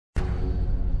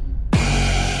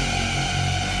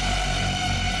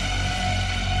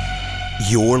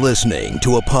You're listening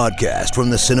to a podcast from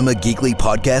the Cinema Geekly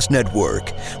Podcast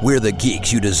Network. We're the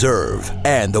geeks you deserve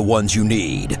and the ones you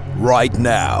need right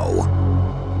now.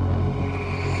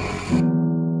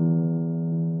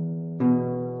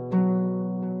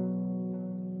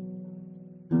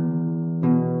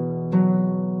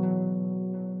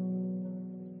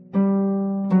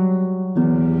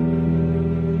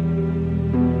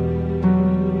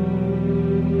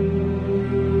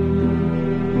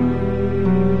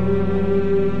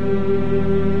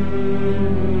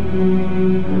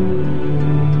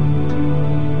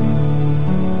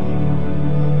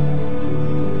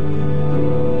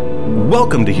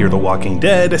 Welcome to Hear the Walking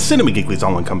Dead, Cinema Geekly's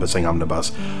all-encompassing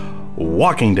omnibus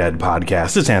Walking Dead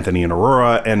podcast. It's Anthony and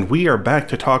Aurora, and we are back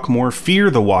to talk more Fear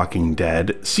the Walking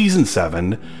Dead, Season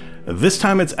 7. This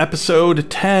time it's Episode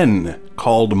 10,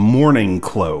 called Morning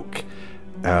Cloak.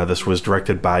 This was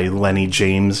directed by Lenny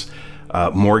James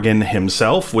Morgan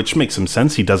himself, which makes some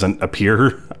sense. He doesn't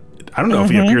appear... I don't know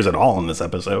if he appears at all in this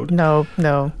episode. No.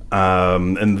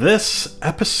 And this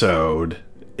episode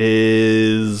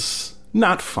is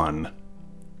not fun.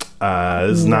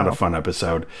 It's not a fun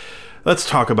episode. Let's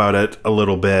talk about it a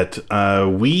little bit.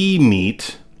 We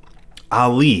meet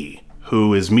Ali,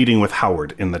 who is meeting with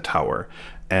Howard in the tower.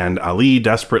 And Ali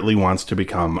desperately wants to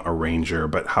become a ranger,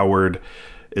 but Howard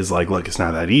is like, look, it's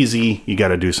not that easy. You got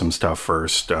to do some stuff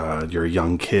first. You're a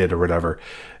young kid or whatever.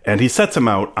 And he sets him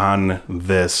out on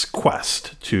this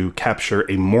quest to capture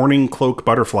a morning cloak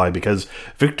butterfly because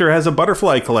Victor has a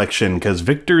butterfly collection because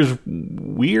Victor's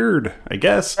weird, I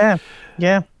guess.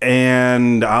 Yeah.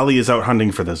 And Ali is out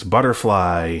hunting for this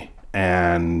butterfly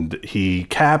and he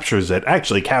captures it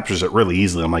really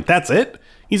easily. I'm like, that's it?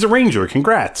 He's a ranger.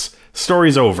 Congrats.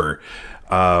 Story's over.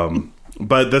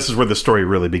 But this is where the story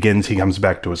really begins. He comes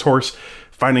back to his horse,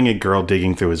 finding a girl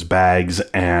digging through his bags,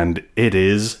 and it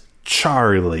is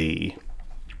Charlie.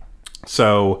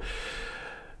 So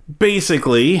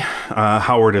basically,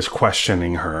 Howard is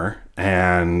questioning her,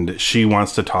 and she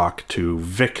wants to talk to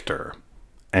Victor.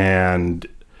 And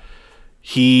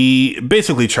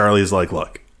Charlie's like,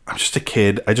 look, I'm just a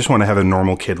kid. I just want to have a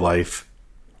normal kid life.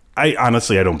 I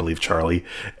don't believe Charlie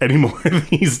anymore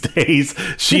these days.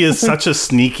 She is such a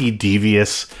sneaky,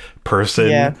 devious person.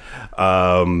 Yeah.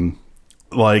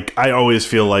 Like, I always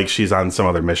feel like she's on some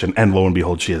other mission, and lo and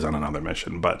behold, she is on another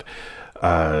mission. But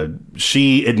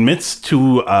she admits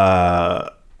to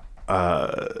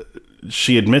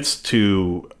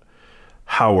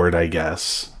Howard, I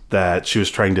guess, that she was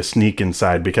trying to sneak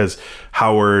inside because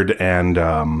Howard and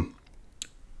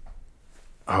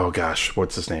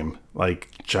what's his name? Like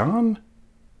John?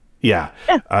 Yeah.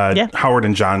 Howard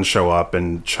and John show up,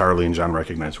 and Charlie and John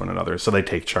recognize one another. So they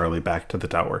take Charlie back to the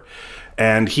tower.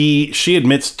 And she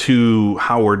admits to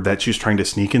Howard that she's trying to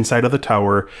sneak inside of the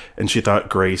tower, and she thought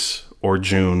Grace or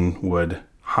June would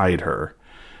hide her.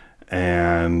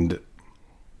 And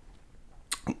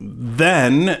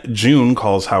then June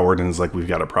calls Howard and is like, we've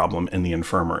got a problem in the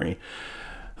infirmary.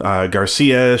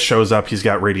 Garcia shows up. He's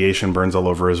got radiation burns all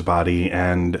over his body,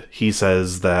 and he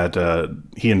says that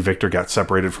he and Victor got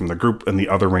separated from the group and the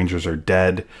other Rangers are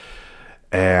dead.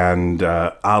 And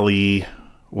Ali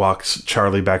walks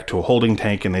Charlie back to a holding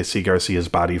tank, and they see Garcia's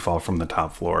body fall from the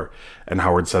top floor. And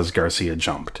Howard says Garcia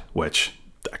jumped, which,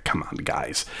 come on,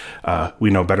 guys.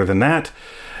 We know better than that.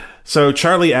 So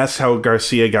Charlie asks how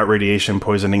Garcia got radiation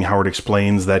poisoning. Howard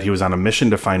explains that he was on a mission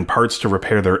to find parts to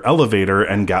repair their elevator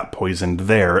and got poisoned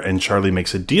there. And Charlie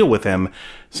makes a deal with him,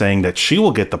 saying that she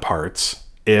will get the parts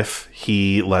if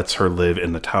he lets her live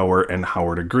in the tower. And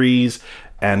Howard agrees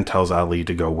and tells Ali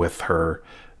to go with her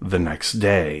the next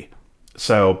day.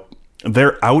 So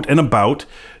they're out and about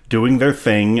doing their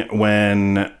thing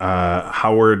when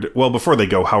before they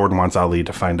go, Howard wants Ali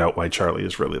to find out why Charlie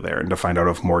is really there and to find out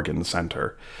if Morgan sent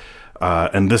her.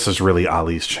 And this is really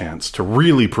Ali's chance to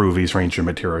really prove he's Ranger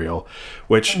material,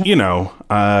 which,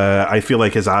 I feel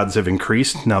like his odds have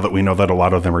increased now that we know that a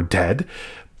lot of them are dead.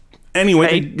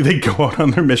 Anyway, they go out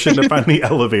on their mission to find the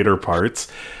elevator parts,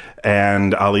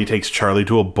 and Ali takes Charlie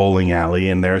to a bowling alley,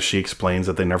 and there she explains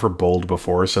that they never bowled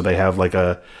before, so they have like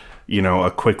a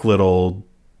quick little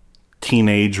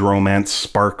teenage romance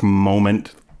spark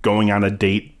moment going on a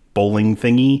date bowling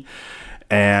thingy.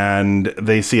 And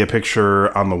they see a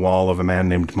picture on the wall of a man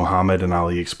named Muhammad, and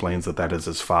Ali explains that is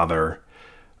his father,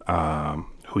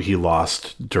 who he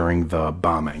lost during the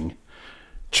bombing.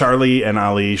 Charlie and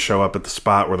Ali show up at the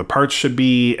spot where the parts should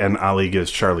be, and Ali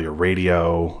gives Charlie a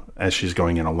radio as she's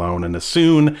going in alone. And as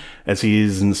soon as she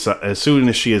is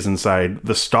inside,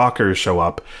 the stalkers show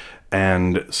up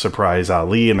and surprise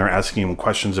Ali, and they're asking him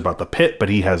questions about the pit, but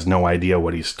he has no idea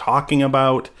what he's talking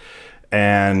about.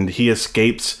 and he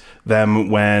escapes them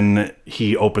when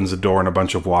he opens the door and a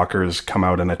bunch of walkers come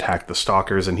out and attack the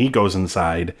stalkers, and he goes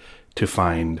inside to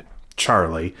find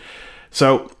Charlie.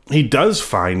 So he does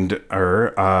find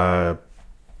her,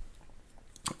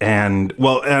 and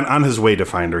on his way to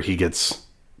find her, he gets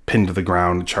pinned to the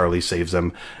ground. Charlie saves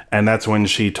him, and that's when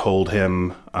she told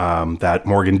him that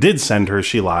Morgan did send her.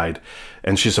 She lied,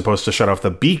 and she's supposed to shut off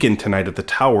the beacon tonight at the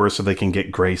tower so they can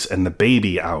get Grace and the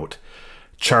baby out.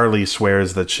 Charlie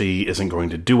swears that she isn't going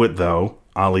to do it, though.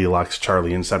 Ollie locks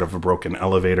Charlie inside of a broken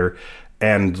elevator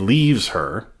and leaves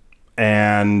her.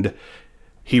 And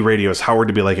he radios Howard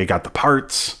to be like, I got the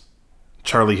parts.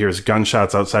 Charlie hears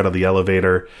gunshots outside of the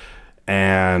elevator.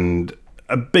 And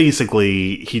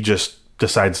basically, he just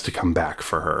decides to come back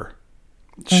for her.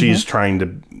 Mm-hmm. She's trying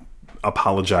to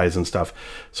apologize and stuff.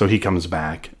 So he comes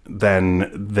back.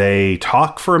 Then they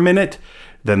talk for a minute.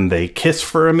 Then they kiss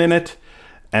for a minute.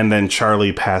 And then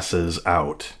Charlie passes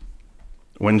out.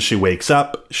 When she wakes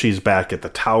up, she's back at the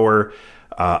tower.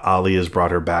 Ollie has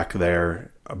brought her back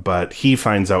there. But he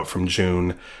finds out from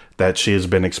June that she has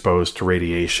been exposed to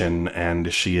radiation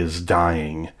and she is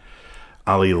dying.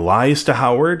 Ollie lies to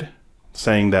Howard,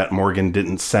 saying that Morgan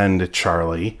didn't send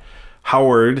Charlie.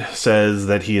 Howard says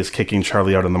that he is kicking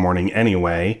Charlie out in the morning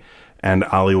anyway, and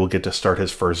Ollie will get to start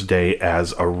his first day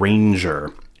as a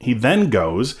ranger. He then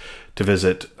goes to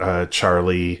visit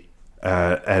Charlie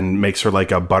and makes her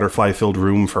like a butterfly-filled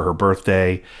room for her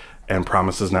birthday and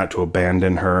promises not to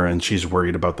abandon her, and she's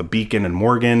worried about the beacon and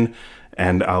Morgan,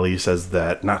 and Ollie says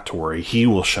that not to worry, he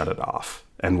will shut it off.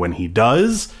 And when he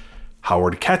does,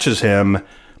 Howard catches him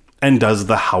and does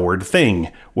the Howard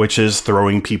thing, which is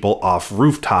throwing people off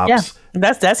rooftops.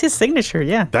 Yeah, that's his signature,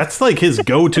 yeah. That's like his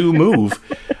go-to move.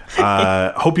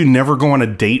 Hope you never go on a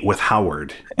date with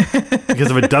Howard,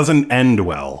 because if it doesn't end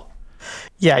well...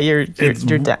 Yeah, you're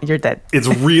dead. It's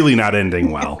really not ending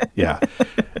well. Yeah.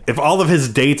 If all of his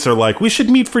dates are like, we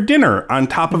should meet for dinner on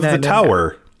top of the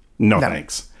tower. No,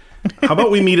 thanks. How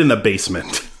about we meet in the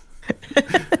basement?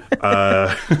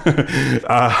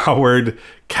 Howard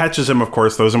catches him, of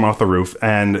course, throws him off the roof,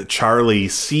 and Charlie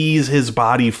sees his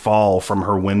body fall from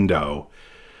her window.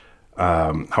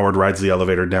 Howard rides the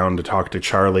elevator down to talk to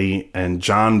Charlie, and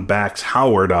John backs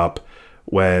Howard up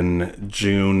when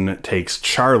June takes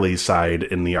Charlie's side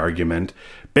in the argument.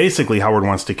 Basically, Howard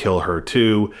wants to kill her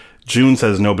too. June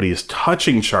says nobody is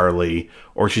touching Charlie,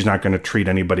 or she's not going to treat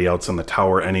anybody else in the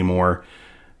tower anymore.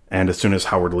 And as soon as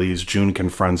Howard leaves, June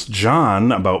confronts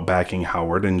John about backing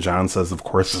Howard, and John says, of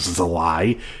course, this is a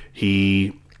lie.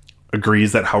 He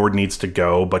agrees that Howard needs to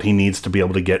go, but he needs to be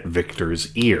able to get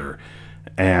Victor's ear.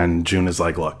 And June is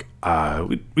like, look,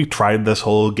 we tried this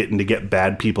whole getting to get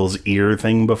bad people's ear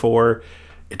thing before.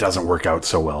 It doesn't work out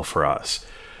so well for us.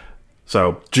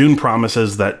 So June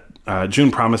promises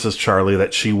Charlie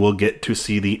that she will get to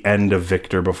see the end of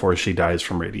Victor before she dies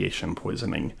from radiation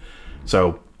poisoning.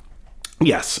 So,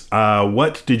 yes.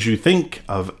 What did you think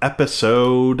of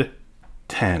episode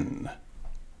 10?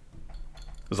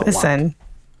 Listen,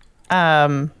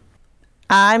 I'm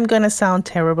gonna sound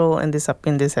terrible in this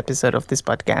episode of this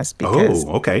podcast because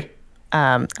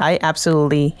I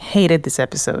absolutely hated this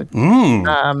episode.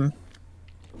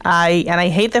 I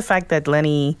hate the fact that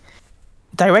Lenny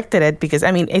directed it, because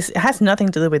I mean it has nothing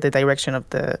to do with the direction of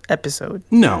the episode.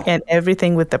 No, and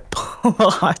everything with the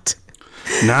plot.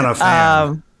 Not a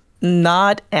fan.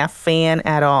 Not a fan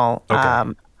at all.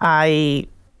 Okay.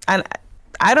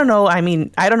 I don't know. I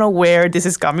mean, I don't know where this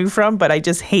is coming from, but I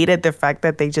just hated the fact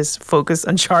that they just focused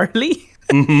on Charlie.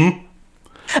 Mm-hmm.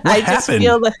 What happened?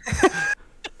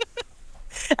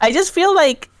 I just feel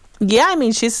like, yeah, I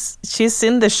mean, she's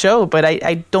in the show, but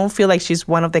I don't feel like she's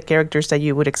one of the characters that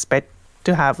you would expect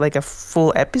to have like a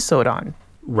full episode on.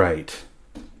 Right.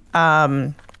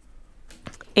 And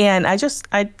I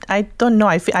don't know.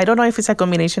 I don't know if it's a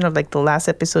combination of like the last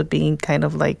episode being kind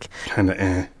of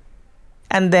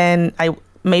and then I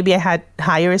had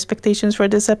higher expectations for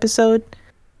this episode.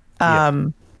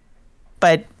 But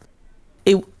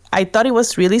I thought it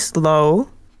was really slow.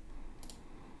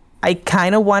 I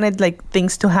kind of wanted like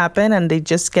things to happen, and they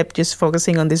just kept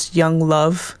focusing on this young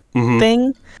love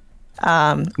thing.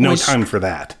 No time for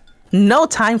that. No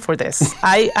time for this.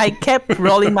 I kept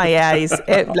rolling my eyes.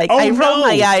 I rolled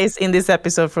my eyes in this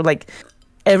episode for like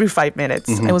every 5 minutes.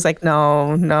 I was like,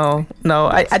 no.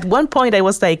 At one point, I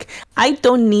was like, I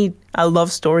don't need a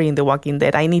love story in The Walking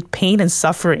Dead. I need pain and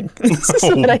suffering. This is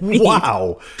what I need.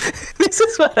 Wow. This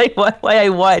is why I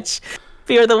watch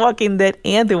Fear the Walking Dead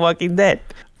and The Walking Dead.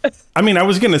 I mean, I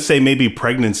was going to say maybe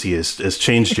pregnancy has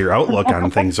changed your outlook on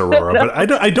things, Aurora, but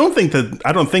I don't think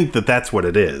that that's what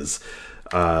it is.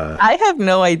 I have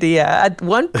no idea. At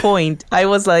one point, I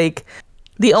was like,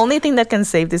 the only thing that can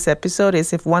save this episode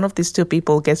is if one of these two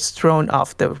people gets thrown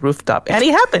off the rooftop. And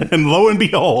it happened. And lo and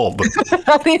behold.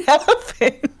 And it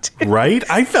happened. Right?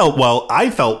 I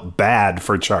felt bad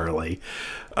for Charlie.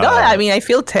 No, I mean, I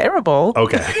feel terrible.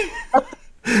 Okay.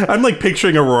 I'm like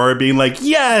picturing Aurora being like,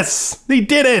 yes, they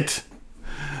did it.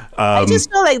 I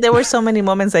just feel like there were so many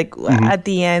moments, like at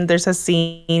the end, there's a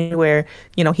scene where,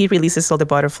 he releases all the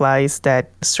butterflies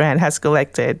that Strand has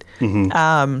collected.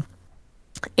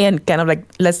 And kind of like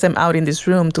lets them out in this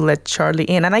room to let Charlie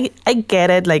in. And I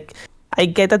get it. Like, I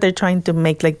get that they're trying to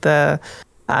make like the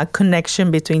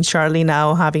connection between Charlie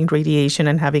now having radiation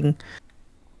and having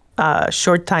a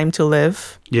short time to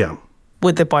live. Yeah.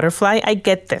 With the butterfly. I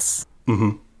get this.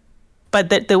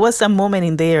 But there was a moment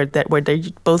in there where they're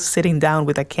both sitting down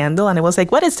with a candle. And I was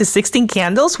like, what is this? 16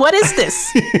 candles? What is this?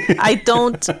 I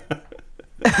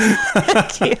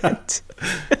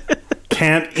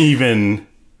can't even...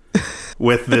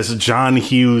 with this John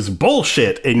Hughes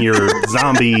bullshit in your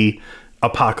zombie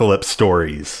apocalypse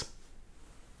stories.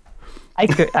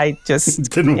 I just...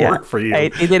 didn't work for you.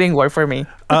 It didn't work for me.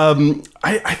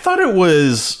 I thought it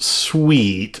was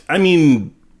sweet. I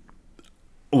mean,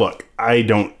 look, I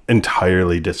don't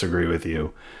entirely disagree with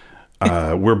you.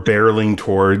 We're barreling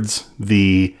towards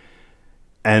the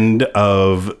end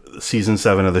of season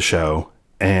 7 of the show,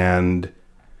 and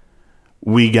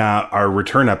we got our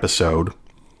return episode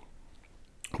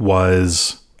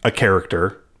was a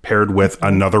character paired with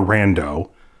another rando,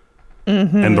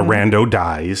 and the rando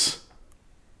dies.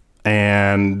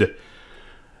 And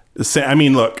I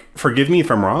mean, look, forgive me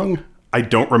if I'm wrong. I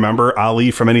don't remember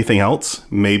Ali from anything else.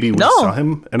 Maybe we saw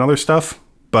him in other stuff,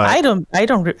 but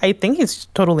I think he's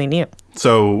totally new.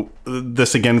 So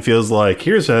this again feels like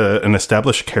here's an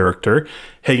established character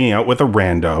hanging out with a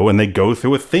rando, and they go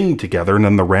through a thing together, and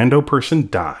then the rando person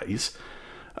dies.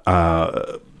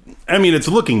 I mean, it's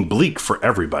looking bleak for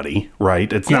everybody,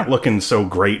 right? It's not looking so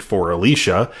great for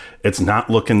Alicia. It's not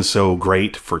looking so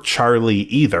great for Charlie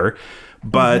either.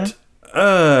 But,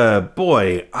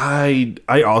 boy, I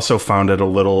also found it a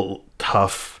little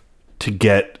tough to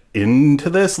get into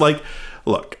this. Like,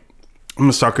 look, I'm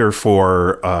a sucker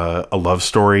for a love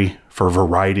story for a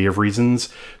variety of reasons.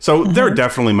 So there are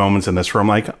definitely moments in this where I'm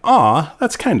like, aw,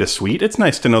 that's kind of sweet. It's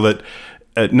nice to know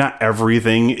that not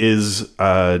everything is...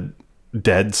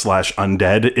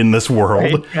 dead/undead in this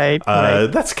world. Right.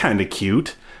 That's kind of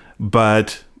cute.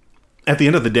 But at the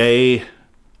end of the day,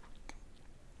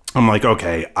 I'm like,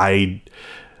 okay, I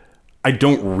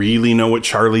don't really know what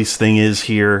Charlie's thing is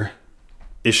here.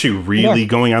 Is she really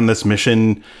going on this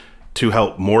mission to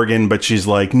help Morgan? But she's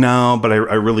like, no, but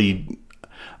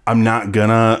I'm not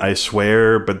gonna, I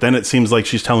swear. But then it seems like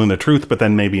she's telling the truth, but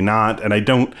then maybe not. And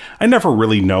I never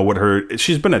really know what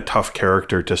she's been a tough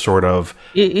character to sort of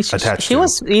attach to.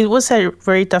 It was a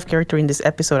very tough character in this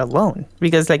episode alone.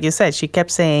 Because like you said, she kept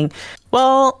saying,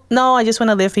 well, no, I just want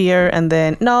to live here. And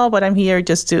then, no, but I'm here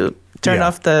just to turn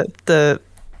off the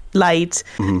light.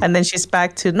 And then she's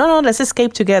back to, no, let's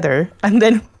escape together. And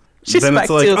then she's back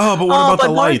to, oh, but what about the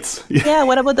lights? Yeah,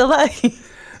 what about the light?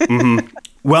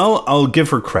 Well, I'll give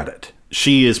her credit.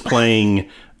 She is playing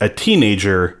a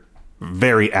teenager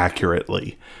very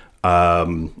accurately.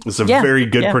 It's a very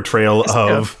good portrayal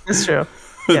of... It's true.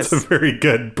 It's a very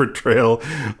good portrayal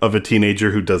of a teenager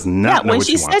who does not know what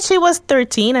she wants. When she said she was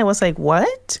 13, I was like,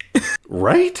 what?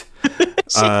 Right?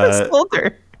 She was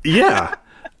older. Yeah.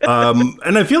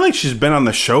 And I feel like she's been on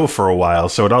the show for a while,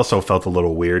 so it also felt a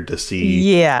little weird to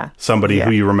see somebody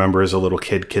who you remember as a little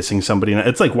kid kissing somebody.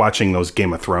 It's like watching those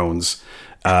Game of Thrones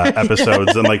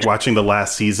episodes and like watching the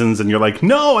last seasons, and you're like,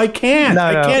 no, I can't.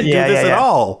 I can't do this at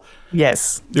all.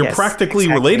 Yes. You're practically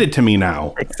related to me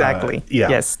now. Exactly.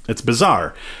 Yes. It's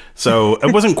bizarre. So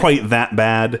it wasn't quite that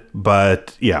bad,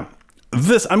 but yeah.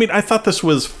 I thought this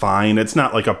was fine. It's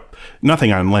not like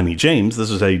nothing on Lenny James. This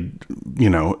is a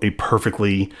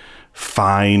perfectly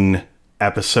fine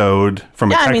episode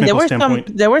from a technical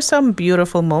standpoint. There were some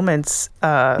beautiful moments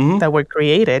that were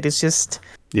created. It's just,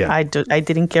 I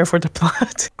didn't care for the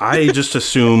plot. I just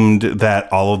assumed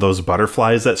that all of those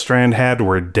butterflies that Strand had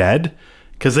were dead.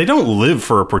 Because they don't live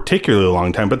for a particularly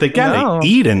long time, but they gotta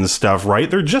eat and stuff, right?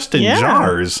 They're just in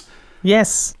jars.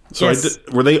 Yes. So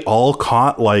were they all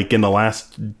caught like in the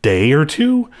last day or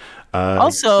two?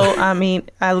 Also,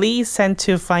 Ali sent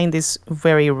to find this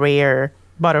very rare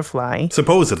butterfly.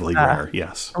 Supposedly rare,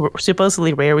 yes.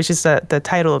 Supposedly rare, which is the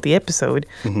title of the episode.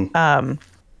 And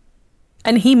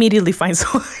he immediately finds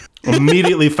one.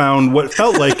 Immediately found what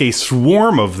felt like a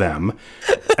swarm of them.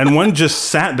 And one just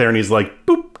sat there and he's like,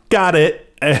 boop, got it.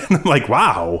 And I'm like,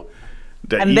 wow.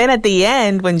 And then at the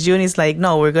end, when June is like,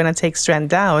 no, we're going to take Strand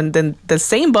down, then the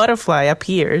same butterfly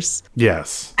appears.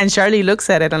 Yes. And Charlie looks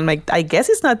at it and I'm like, I guess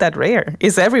it's not that rare.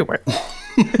 It's everywhere.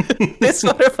 This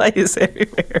butterfly is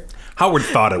everywhere. Howard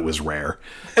thought it was rare.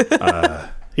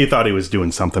 He thought he was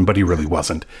doing something, but he really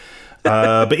wasn't.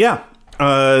 But yeah.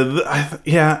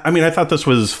 I mean, I thought this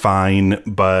was fine,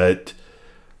 but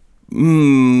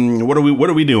what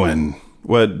are we doing?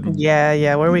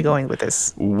 Yeah. Where are we going with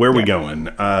this? Where are we going?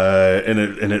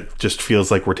 And it just feels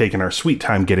like we're taking our sweet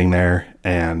time getting there,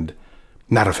 and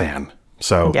not a fan.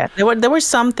 So yeah, there were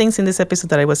some things in this episode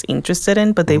that I was interested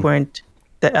in, but they weren't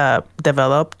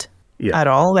developed at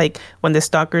all. Like when the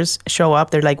stalkers show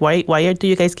up, they're like, why do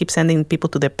you guys keep sending people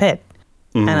to the pit?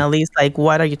 And Ellie's like,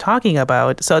 what are you talking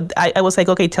about? So I was like,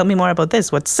 okay, tell me more about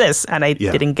this. What's this? And I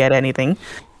didn't get anything.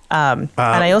 And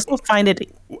I also find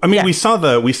it. I mean, we saw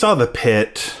the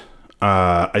pit.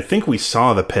 I think we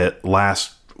saw the pit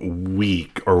last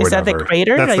week or whatever. Is that the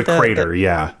crater? That's like the crater.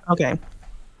 Yeah. Okay.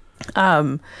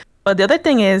 But the other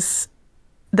thing is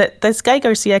that this guy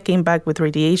Garcia came back with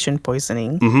radiation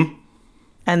poisoning,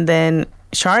 and then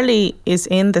Charlie is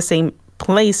in the same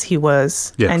place he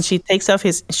was, and she takes off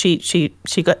his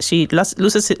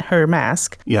loses her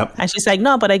mask. Yep. And she's like,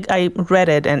 no, but I read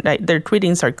it, and their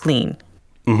readings are clean.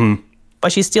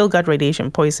 But she still got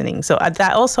radiation poisoning. So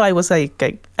that also, I was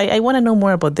like, I want to know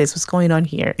more about this. What's going on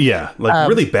here? Yeah, like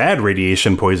really bad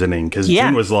radiation poisoning, because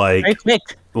June was like, very quick.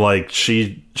 Like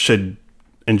she should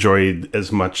enjoy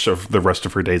as much of the rest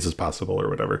of her days as possible or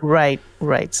whatever. Right.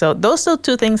 So those are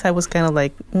two things I was kind of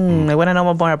like, I want to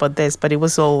know more about this, but it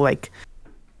was all like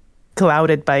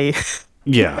clouded by...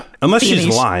 Yeah, unless she's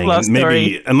lying.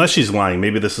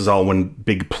 Maybe this is all one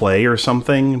big play or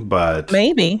something, but...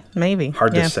 Maybe.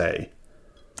 Hard to say.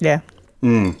 Yeah.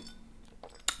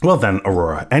 Well then,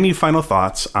 Aurora, any final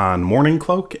thoughts on Morning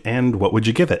Cloak, and what would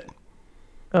you give it?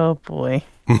 Oh boy.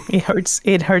 It hurts.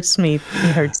 It hurts me. It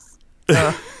hurts.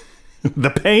 The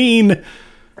pain.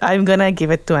 I'm gonna give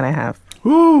it 2.5.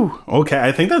 Ooh, okay.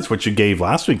 I think that's what you gave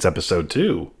last week's episode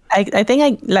too. I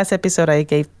think last episode I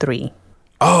gave 3.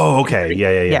 Oh, okay.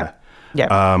 Yeah.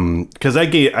 Because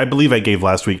I believe I gave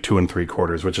last week 2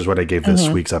 3/4, which is what I gave this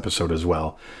week's episode as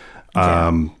well. I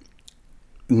don't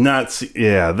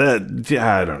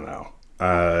know.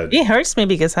 It hurts me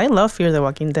because I love Fear the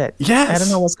Walking Dead. Yes. I don't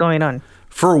know what's going on.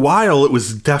 For a while, it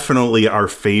was definitely our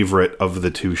favorite of the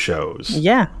two shows.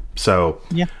 Yeah. So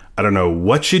I don't know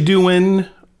what you're doing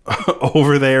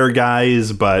over there,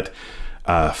 guys, but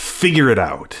figure it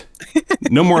out.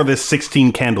 No more of this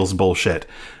 16 candles bullshit.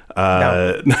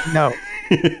 No.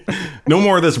 No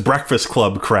more of this Breakfast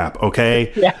Club crap,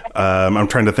 okay? Yeah. I'm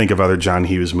trying to think of other John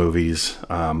Hughes movies,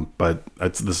 but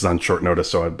this is on short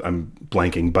notice, so I'm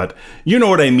blanking. But you know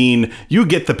what I mean. You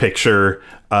get the picture.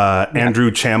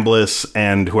 Andrew Chambliss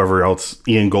and whoever else,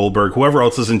 Ian Goldberg, whoever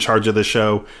else is in charge of the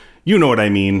show, you know what I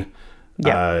mean.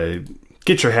 Yeah.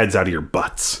 Get your heads out of your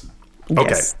butts. Okay.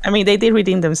 Yes. I mean, they did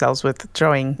redeem themselves with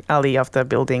throwing Ellie off the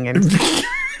building and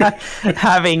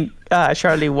having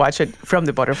Charlie watch it from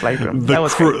the butterfly room. That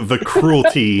was the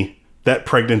cruelty that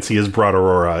pregnancy has brought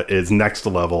Aurora is next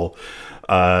level.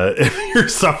 If you're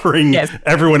suffering,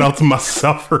 everyone else must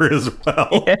suffer as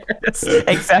well. Yes,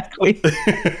 exactly.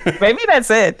 Maybe that's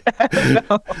it. I don't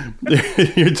know.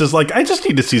 You're just like, I just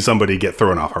need to see somebody get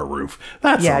thrown off our roof.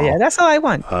 That's all. Yeah, that's all I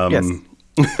want. Yes.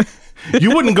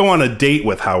 You wouldn't go on a date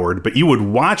with Howard, but you would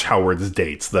watch Howard's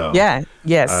dates, though. Yeah,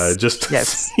 yes. Just to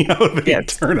see how they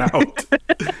turn out.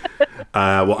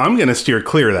 Well, I'm going to steer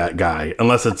clear of that guy,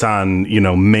 unless it's on,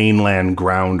 mainland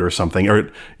ground or something,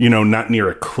 or, not near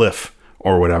a cliff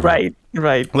or whatever.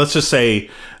 Right. Let's just say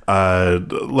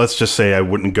I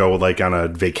wouldn't go like on a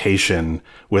vacation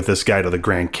with this guy to the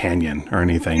Grand Canyon or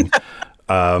anything.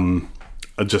 I'll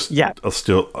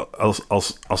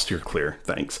steer clear.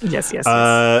 Thanks. Yes.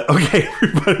 Okay,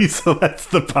 everybody. So that's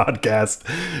the podcast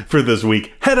for this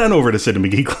week. Head on over to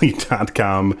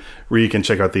cinemageekly.com where you can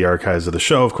check out the archives of the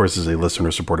show. Of course, as a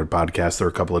listener-supported podcast, there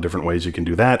are a couple of different ways you can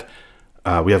do that.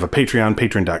 We have a Patreon,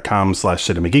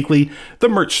 patreon.com/cinemageekly, the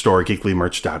merch store,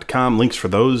 geeklymerch.com. Links for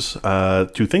those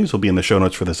two things will be in the show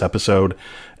notes for this episode.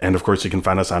 And of course, you can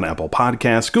find us on Apple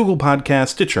Podcasts, Google Podcasts,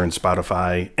 Stitcher, and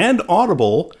Spotify, and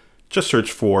Audible. Just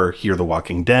search for Hear the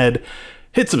Walking Dead.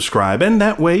 Hit subscribe, and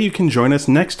that way you can join us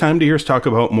next time to hear us talk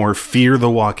about more Fear the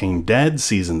Walking Dead,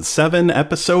 Season 7,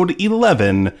 Episode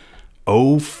 11,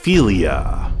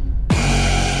 Ophelia.